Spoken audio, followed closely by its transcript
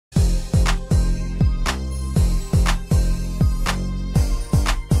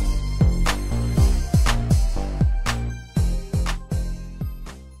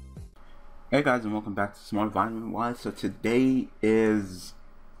Hey guys, and welcome back to Smart Environment Wise. So today is,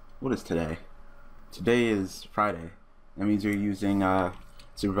 what is today? Today is Friday. That means you're using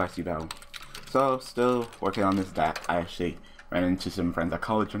Supervise Yubel. So still working on this deck. I actually ran into some friends at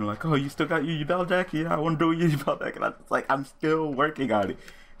college and they're like, "Oh, you still got your Yubel deck? Yeah, I want to do your Yubel deck." And I was like, I'm still working on it.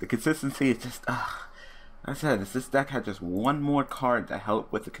 The consistency is just, I said, if this deck had just one more card to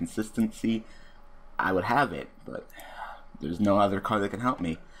help with the consistency, I would have it. But there's no other card that can help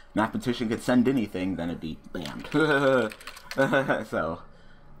me. Mathematician could send anything, then it'd be banned. So,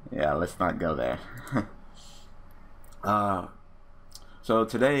 yeah, let's not go there. So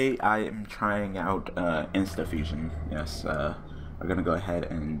today I am trying out Insta-Fusion. Yes, we're gonna go ahead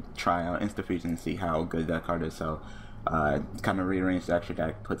and try out Insta-Fusion and see how good that card is. So, kind of rearranged the extra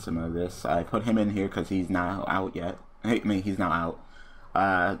deck, put some of this. I put him in here because he's not out yet. He's not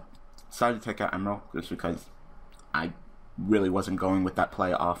out. Decided to take out Emerald just because I really wasn't going with that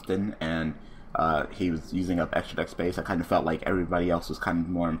play often, and he was using up extra deck space. I kind of felt like everybody else was kind of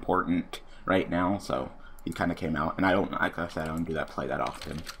more important right now, so he kind of came out. And like I said, I don't do that play that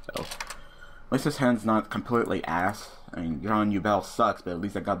often. So at least his hand's not completely ass. I mean, drawing Yubel sucks, but at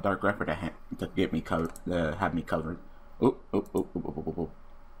least I got Dark Reaper to get me covered, have me covered. Oh.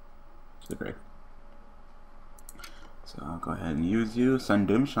 So great. So I'll go ahead and use you, Sun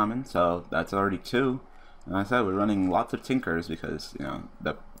Doom Shaman. So that's already 2. And like I said, we're running lots of Tinkers because, you know,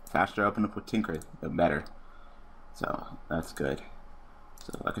 the faster I open up with Tinker, the better. So that's good.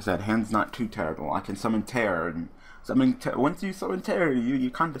 So like I said, hand's not too terrible. I can summon Terror, and once you summon Terror,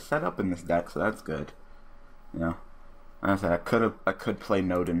 you kind of set up in this deck, so that's good. You know, like I said, I could play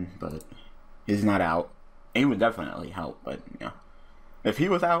Nodin, but he's not out. He would definitely help, but you know, if he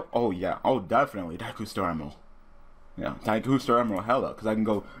was out, oh yeah, oh definitely Daikusto Emerald. Yeah, Daikusto Emerald, hella, because I can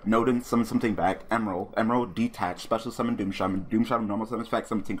go Nodin, summon something back, Emerald, detach, special summon Doom Shaman, normal summon effect,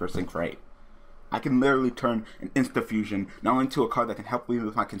 summon Tinker, sync for 8. I can literally turn an Insta-Fusion not only to a card that can help me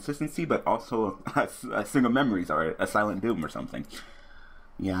with my consistency, but also a single memories or a Silent Doom or something.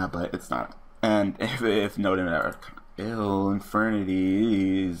 Yeah, but it's not. And if Nodin ever, ew,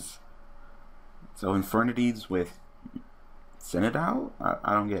 Infernities. So Infernities with Synodal?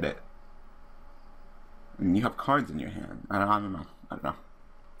 I don't get it. And you have cards in your hand. I don't know. Are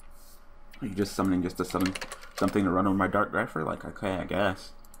you just summoning just to summon something to run over my Dark Reaper? Like, okay, I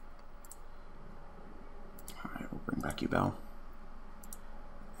guess. Alright, we'll bring back Yubel.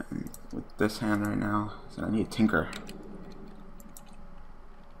 And with this hand right now, so I need a Tinker.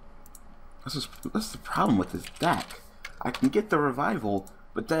 That's the problem with this deck. I can get the revival,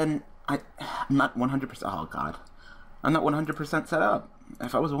 but then I'm not 100%. Oh god, I'm not 100% set up.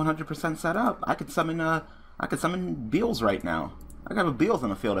 If I was 100% set up, I could summon Beals right now. I could have a Beals on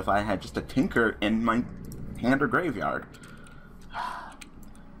the field if I had just a Tinker in my hand or graveyard. I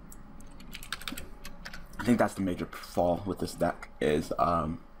think that's the major flaw with this deck is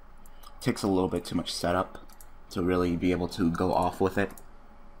takes a little bit too much setup to really be able to go off with it.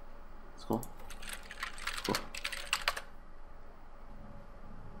 It's cool.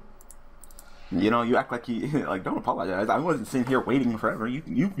 You know, you act like like don't apologize. I wasn't sitting here waiting forever.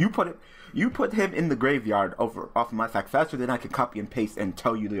 You put him in the graveyard off of my effect faster than I could copy and paste and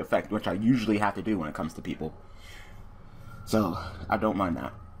tell you the effect, which I usually have to do when it comes to people. So I don't mind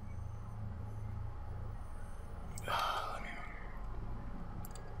that.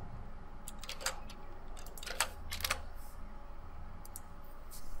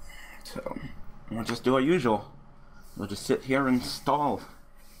 So we'll just do our usual. We'll just sit here and stall.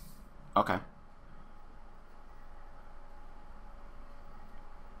 Okay.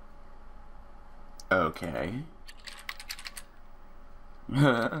 Okay.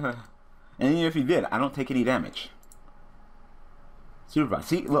 And even if you did, I don't take any damage. Supervise.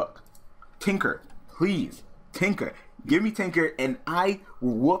 See, look. Tinker. Please. Tinker. Give me Tinker and I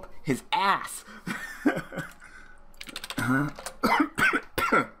will whoop his ass.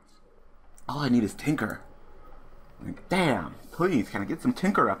 All I need is Tinker. Like, damn. Please, can I get some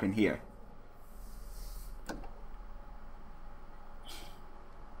Tinker up in here?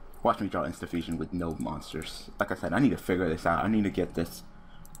 Watch me draw Insta-Fusion with no monsters. Like I said, I need to figure this out. I need to get this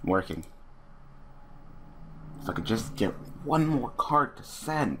working. If I could just get one more card to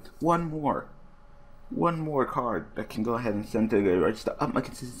send. One more card that can go ahead and send to the just to up my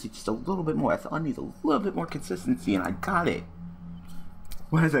consistency just a little bit more. That's all I need, a little bit more consistency, and I got it.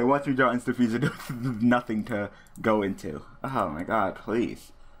 What is it? Watch me draw Insta-Fusion with nothing to go into. Oh my god,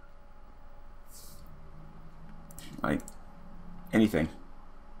 please. Like, anything.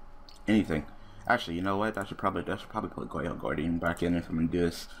 Actually, you know what? I should probably put Goyo Guardian back in if I'm gonna do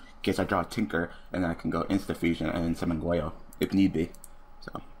this. In case I draw a Tinker, and then I can go Insta-Fusion and summon Goyo if need be.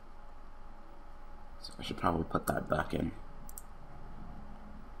 So So I should probably put that back in.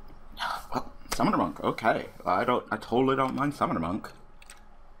 Well, Summoner Monk, okay. I totally don't mind Summoner Monk.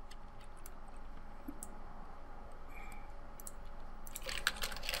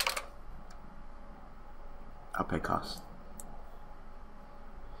 I'll pay cost.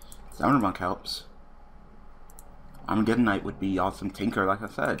 Summoner Monk helps. Armageddon Knight would be awesome. Tinker, like I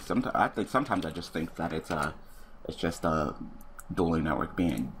said. Sometimes I just think that it's just a dueling network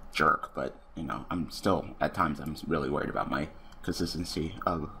being a jerk, but you know, I'm really worried about my consistency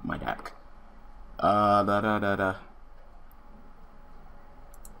of my deck.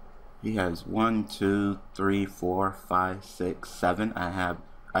 He has 1, 2, 3, 4, 5, 6, 7.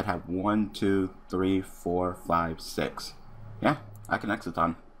 I'd have 1, 2, 3, 4, 5, 6. Yeah, I can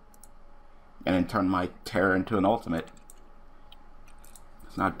Exciton. And then turn my terror into an ultimate.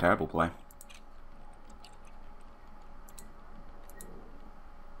 It's not a terrible play.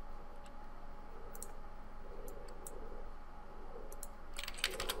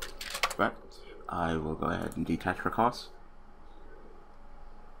 But I will go ahead and detach for cost.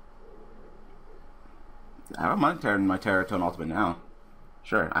 I don't mind turning my terror to an ultimate now.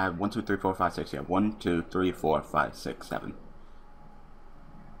 Sure, I have 1, 2, 3, 4, 5, 6. Yeah, 1, 2, 3, 4, 5, 6, 7.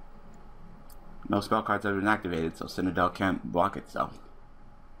 No spell cards have been activated, so Citadel can't block itself.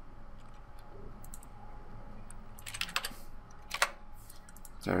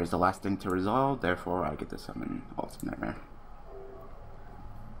 Terror is the last thing to resolve, therefore I get to summon Ultimate Nightmare.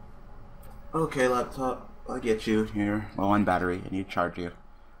 Okay, laptop, I get you. You're low on battery, I need to charge you.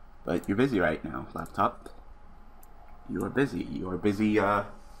 But you're busy right now, laptop. You are busy. You are busy,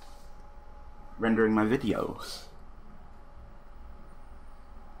 rendering my videos.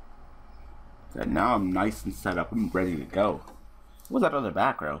 And now I'm nice and set up. I'm ready to go. What's that other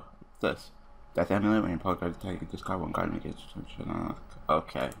back row? What's this? Death Amulet, when your opponent cards attack, you discard one card and make it.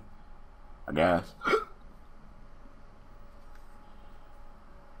 Okay. I guess.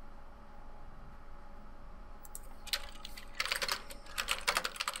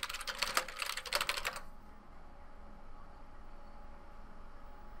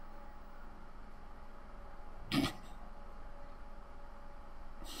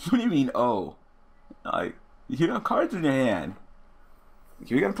 What do you mean, oh? You got cards in your hand.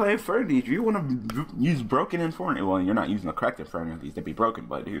 If you're gonna play Inferno, if you want to use broken Inferno, well, you're not using the correct Inferno these to be broken,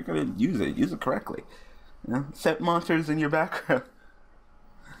 but if you're gonna use it correctly. You know, set monsters in your background.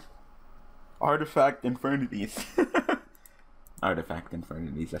 Artifact Infernities. Artifact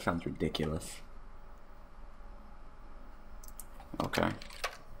Infernities, that sounds ridiculous. Okay.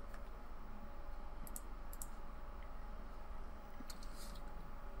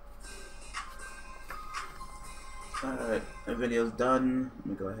 Alright, my video's done. Let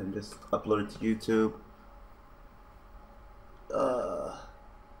me go ahead and just upload it to YouTube.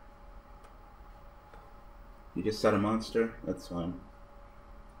 You just set a monster? That's fine.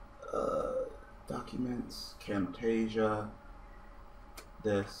 Documents, Camtasia,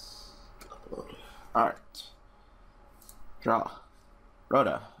 this, upload. Alright. Draw.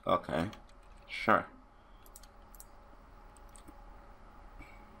 Rhoda, okay. Sure.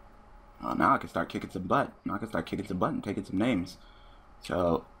 Oh, now I can start kicking some butt. Now I can start kicking some butt and taking some names.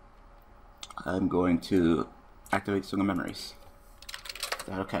 So, I'm going to activate Swing of Memories. Is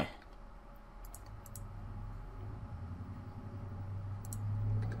that okay?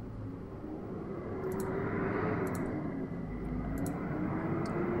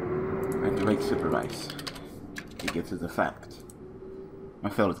 Activate Supervise. He gets his effect. My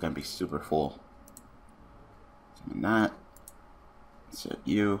field is going to be super full. Summon that. Set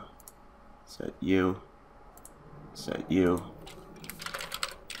you. Set you. Set you.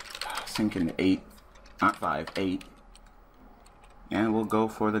 Sink into 8. Not 5, 8. And we'll go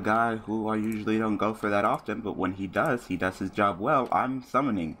for the guy who I usually don't go for that often, but when he does his job well. I'm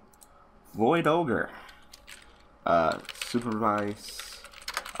summoning Void Ogre. Supervise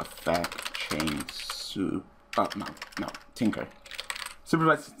effect change no, Tinker.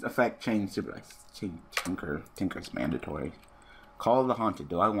 Supervise effect change supervise. Tinker's mandatory. Call of the Haunted.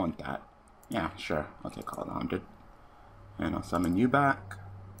 Do I want that? Yeah, sure. I'll take Call of the Haunted. And I'll summon you back.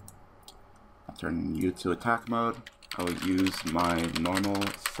 I'll turn you to attack mode. I'll use my normal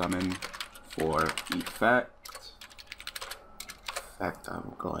summon for effect. I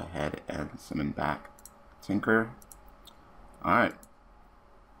will go ahead and summon back Tinker. Alright.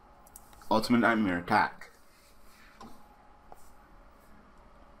 Ultimate Nightmare attack.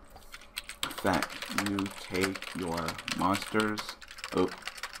 Effect. You take your monsters.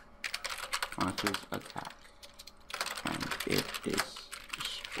 Monsters attack. And it is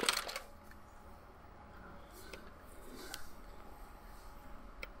destroyed.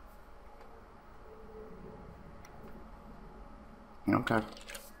 Okay.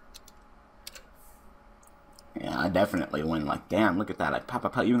 Yeah, I definitely win. Like, damn, look at that. I pop,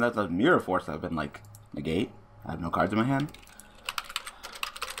 pop, pop. Even though the mirror force, I've been like, negate. I have no cards in my hand.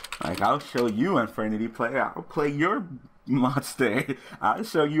 Like, I'll show you, Infinity Player. I'll play your monster. I'll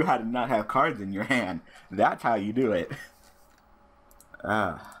show you how to not have cards in your hand. That's how you do it.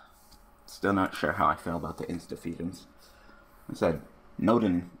 Still not sure how I feel about the insta-fusions. I said,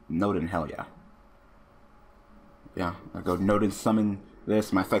 Nodin, hell yeah. Yeah, I go Nodin, summon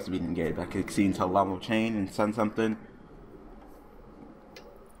this, my effects being engaged. I can exceed into a level chain and send something.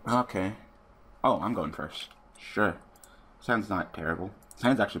 Okay. Oh, I'm going first. Sure. This hand's not terrible. This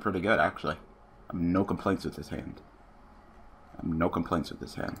hand's actually pretty good, actually. I have no complaints with this hand. I have no complaints with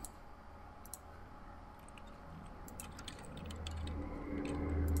this hand.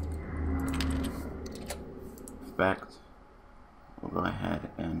 Effect. We'll go ahead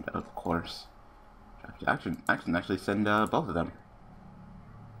and, of course, I can actually send both of them.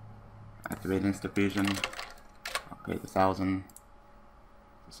 Activate Instant Fusion. I'll pay the 1,000.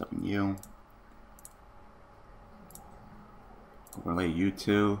 Summon you. Overlay you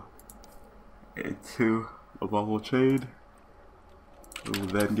two into a bubble chain. It will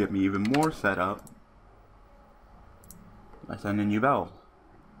then get me even more set up by sending Yubel.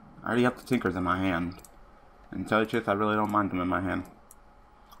 I already have the Tinkers in my hand. And to tell you the truth, I really don't mind them in my hand.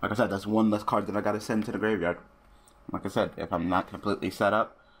 Like I said, that's one less card that I gotta send to the graveyard. Like I said, if I'm not completely set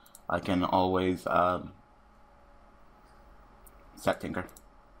up, I can always set Tinker.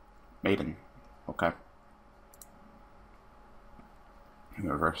 Maiden. Okay. In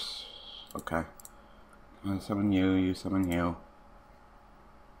reverse. Okay. I summon you, you summon you.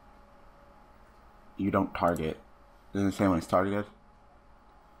 You don't target. Doesn't it say when it's targeted?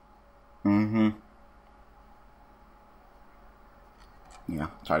 Mm-hmm. Yeah,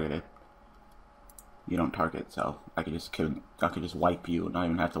 targeted. You don't target, so I could just wipe you and not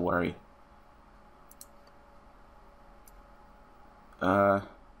even have to worry.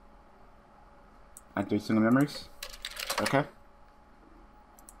 Activate single memories. Okay.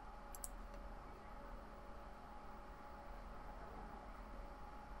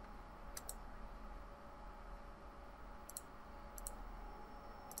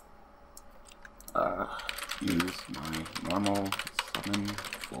 Use my normal summon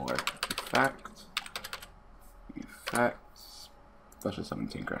for effect. Special summon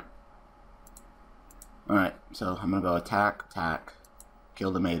Tinker. Alright, so I'm gonna go attack,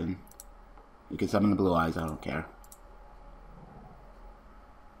 kill the maiden. You can summon the blue eyes, I don't care.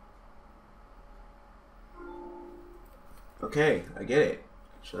 Okay, I get it.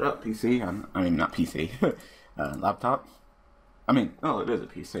 Shut up, PC. I mean, not PC. Laptop. I mean, oh, it is a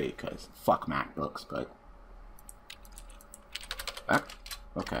PC, because fuck MacBooks, but...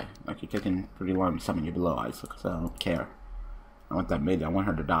 Okay, like you're taking pretty long to summon your blue eyes, because I don't care. I want that maiden, I want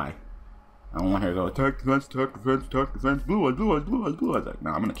her to die. I don't want her to go, attack, defense, blue eyes, blue eyes, blue eyes, blue eyes. Like,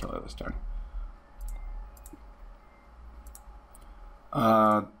 no, I'm gonna kill her this turn.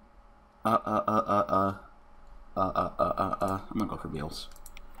 I'm gonna go for Beals.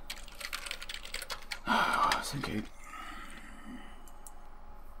 Syncade.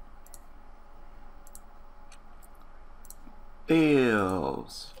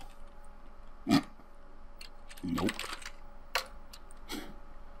 Beals. Nope.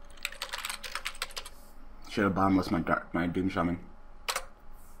 Should have bottomless my Doom Shaman.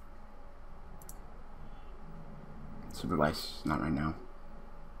 Supervise, not right now.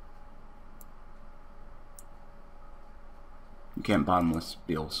 You can't bottomless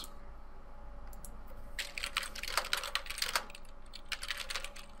Beals.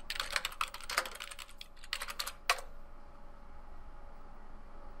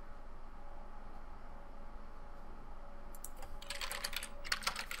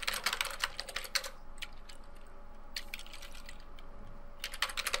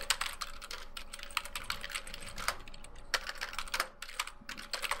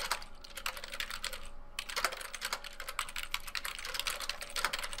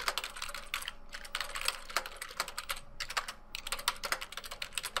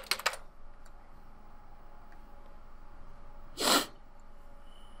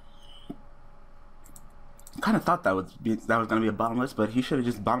 Kind of thought that was gonna be a bottomless, but he should have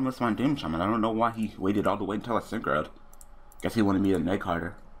just bottomless my Doom Shaman. I don't know why he waited all the way until I synchroed. Guess he wanted me to neg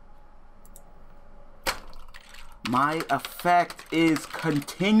harder. My effect is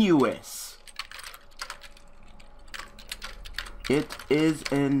continuous. It is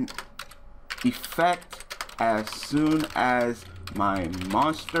an effect as soon as my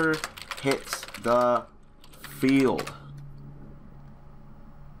monster hits the field.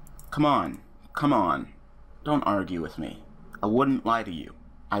 Come on, come on. Don't argue with me. I wouldn't lie to you.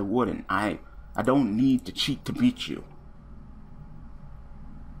 I wouldn't. I don't need to cheat to beat you.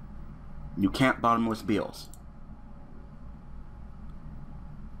 You can't bottomless bills.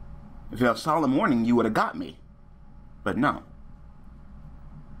 If you have Solemn Warning, you would have got me. But no.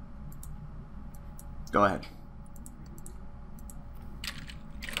 Go ahead.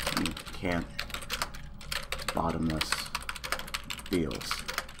 You can't bottomless bills.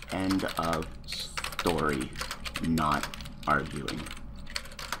 End of story. Not arguing.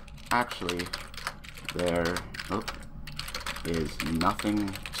 Actually, there is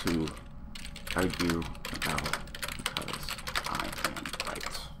nothing to argue about because I am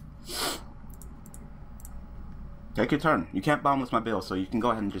right. Take your turn. You can't bottomless my bill, so you can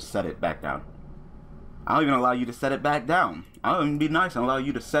go ahead and just set it back down. I don't even allow you to set it back down. I'll even be nice and allow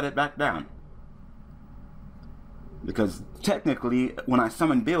you to set it back down. Because technically, when I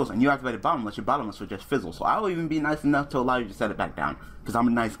summon bills and you activate bottomless, your bottomless will just fizzle. So I will even be nice enough to allow you to set it back down. Because I'm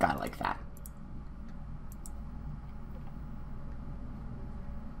a nice guy like that.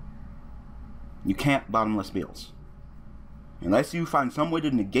 You can't bottomless bills. Unless you find some way to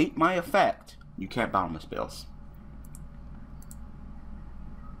negate my effect, you can't bottomless bills.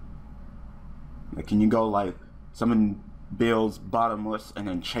 Like, can you go like summon bills bottomless and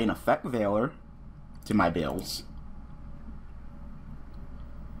then chain effect veiler to my bills?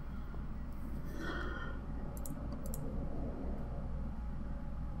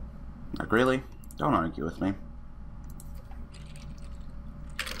 Like, really? Don't argue with me.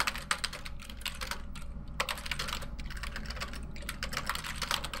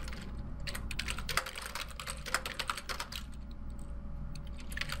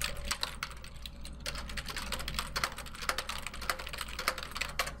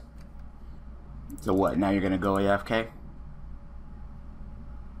 So what, now you're gonna go AFK?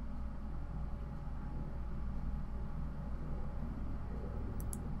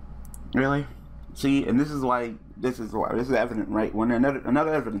 Really? See, and this is evident, right? When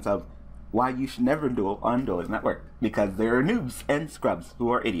another evidence of why you should never duel on Duel's network. Because there are noobs and scrubs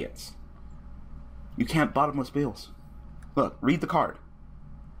who are idiots. You can't bottomless bills. Look, read the card.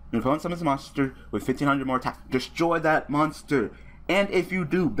 Your opponent summons a monster with 1500 more attacks. Destroy that monster. And if you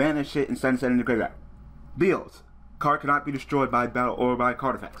do, banish it and send it in the graveyard. Bills. Card cannot be destroyed by battle or by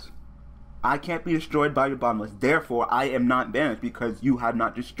card effects. I can't be destroyed by your bottomless. Therefore, I am not banished because you have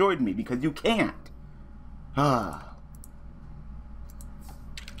not destroyed me. Because you can't. Alright.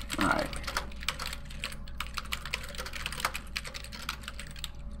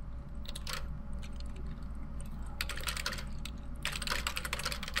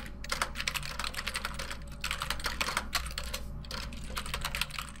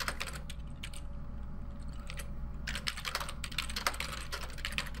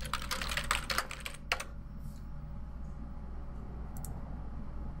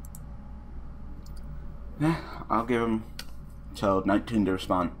 I'll give him till 19 to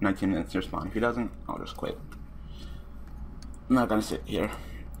respond, 19 minutes to respond. If he doesn't, I'll just quit. I'm not gonna sit here.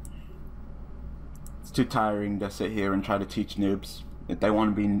 It's too tiring to sit here and try to teach noobs. If they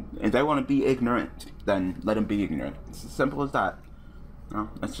want to be ignorant, then let them be ignorant. It's as simple as that. No,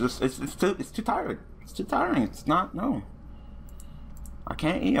 it's too tiring. It's too tiring. It's not. No. I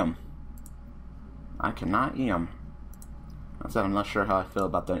can't eat them. I cannot eat them. I said I'm not sure how I feel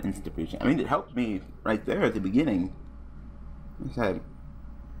about that institution. I mean, it helped me right there at the beginning. I said,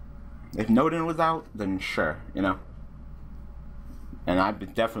 if Noden was out, then sure, you know. And I've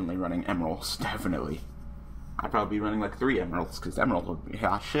been definitely running Emeralds, definitely. I'd probably be running like 3 Emeralds, because Emerald would be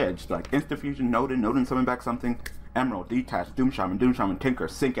hot shit. Just like Insta-Fusion, Noden summon back something, Emerald, Detach, Doom Shaman, Tinker,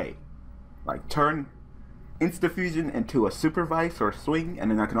 Sync 8. Like, turn Insta-Fusion into a Supervise or a Swing, and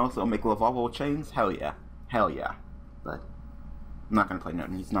then I can also make Lovable Chains. Hell yeah. Hell yeah. But I'm not gonna play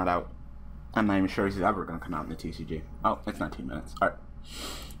Noden, he's not out. I'm not even sure he's ever gonna come out in the TCG. Oh, it's 19 minutes. Alright.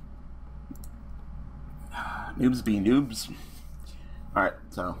 Noobs be noobs. Alright,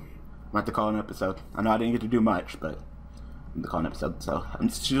 so I'm about to call an episode. I know I didn't get to do much, but I'm going to call an episode. So I'm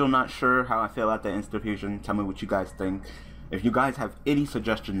still not sure how I feel about the Insta-Fusion. Tell me what you guys think. If you guys have any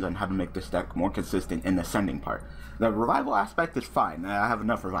suggestions on how to make this deck more consistent in the sending part. The revival aspect is fine. I have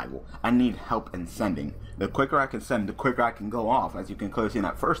enough revival. I need help in sending. The quicker I can send, the quicker I can go off. As you can clearly see in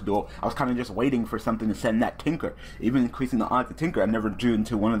that first duel, I was kind of just waiting for something to send that Tinker. Even increasing the odds of Tinker, I never drew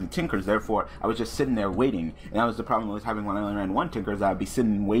into one of the Tinkers. Therefore, I was just sitting there waiting. And that was the problem I was having when I only ran 1 Tinker, is I'd be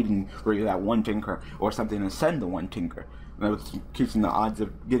sitting waiting for either that 1 Tinker or something to send the 1 Tinker. And I was increasing the odds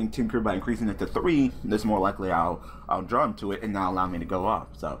of getting Tinker by increasing it to 3. There's more likely I'll draw him to it and not allow me to go off.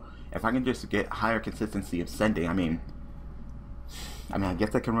 So if I can just get higher consistency of sending, I mean, I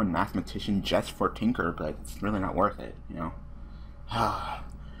guess I can run Mathematician just for Tinker, but it's really not worth it, you know.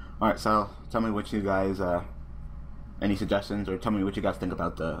 Alright, so tell me what you guys, any suggestions, or tell me what you guys think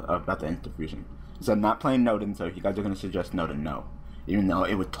about the instant fusion. So I'm not playing Noden, so if you guys are going to suggest Noden, no. Even though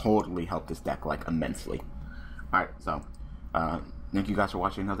it would totally help this deck, like, immensely. Alright, so, thank you guys for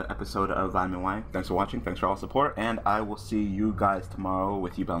watching another episode of Vitamin Y. Thanks for watching, thanks for all the support, and I will see you guys tomorrow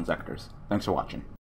with Yubel Inzektors. Thanks for watching.